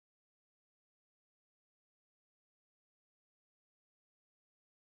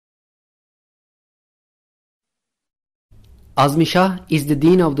Azmi Shah is the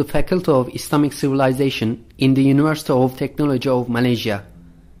Dean of the Faculty of Islamic Civilization in the University of Technology of Malaysia.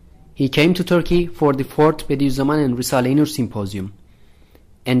 He came to Turkey for the 4th Bediuzzaman and Risale-i Symposium,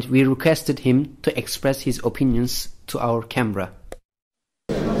 and we requested him to express his opinions to our camera.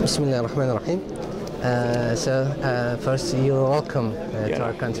 Bismillahirrahmanirrahim. First, you're welcome to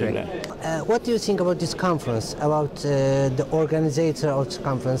our country. What do you think about this conference, about the organizer of this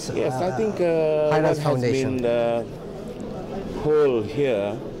conference? Yes, I think what has been held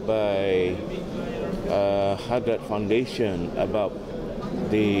here by Hadrat Foundation about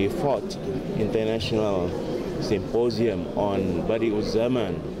the 4th International Symposium on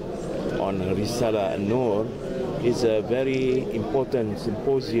Bediuzzaman on Risale-i is a very important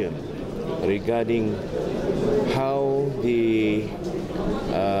symposium regarding how the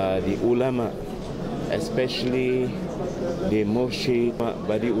ulama, especially the Murshid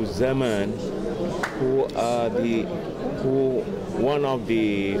Bediuzzaman, one of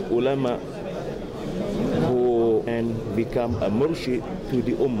the ulama who can become a murshid to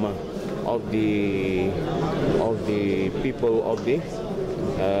the ummah of the people of the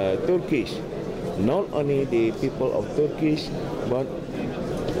Turkish, not only the people of Turkish, but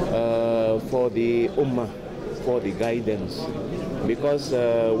for the ummah, for the guidance, because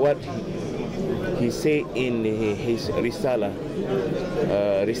what he said in his Risale-i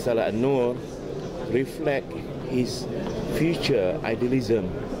reflect his future idealism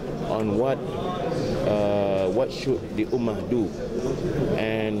on what should the ummah do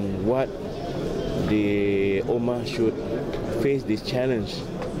and what the ummah should face this challenge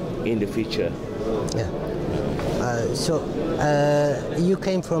in the future. Yeah. You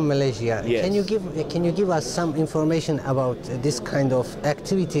came from Malaysia. Yes. Can you give us some information about this kind of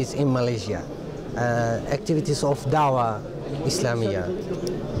activities in Malaysia? Activities of Dawah Islamiyah.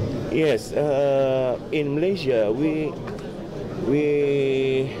 Yes, in Malaysia we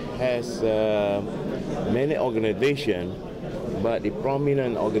has many organizations, but the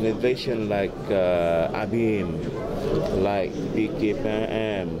prominent organization like ABIM, like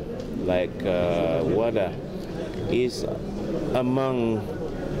PKPM, like WADA is among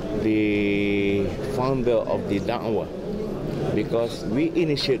the founder of the Da'wah, because we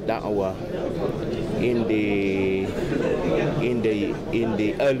initiate Da'wah in the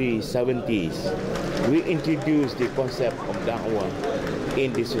early 70s. We introduced the concept of Da'wah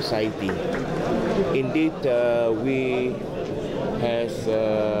in the society. Indeed, we has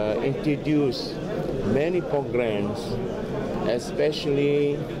introduced many programs,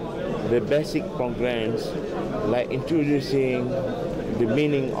 especially the basic programs like introducing the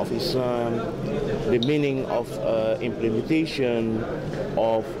meaning of Islam, the meaning of implementation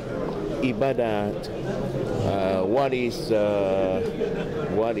of ibadat, what is ibadat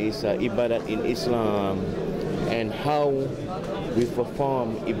in Islam, and how we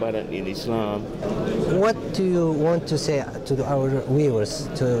perform ibadat in Islam. What do you want to say to our viewers,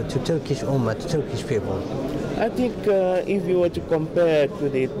 to Turkish ummah, to Turkish people? I think if you were to compare to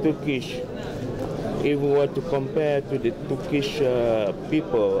the Turkish,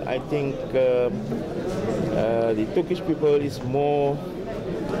 people, I think the Turkish people is more,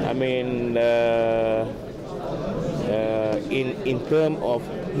 in terms of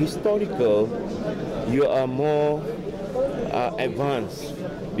historical, you are more advanced,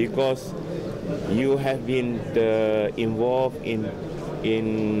 because you have been involved in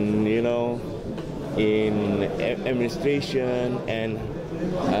administration, and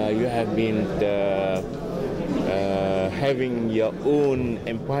you have been having your own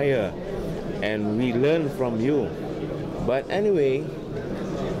empire, and we learn from you. But anyway,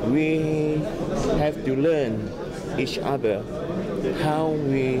 we have to learn each other how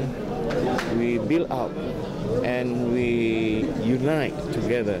we build up and we unite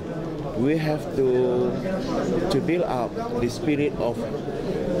together. We have to build up the spirit of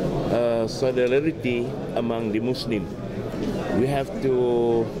solidarity among the Muslims. We have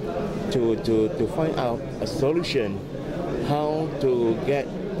to find out a solution how to get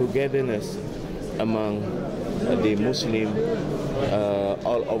togetherness among the Muslims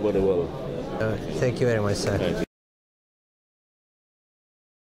all over the world. Thank you very much, sir.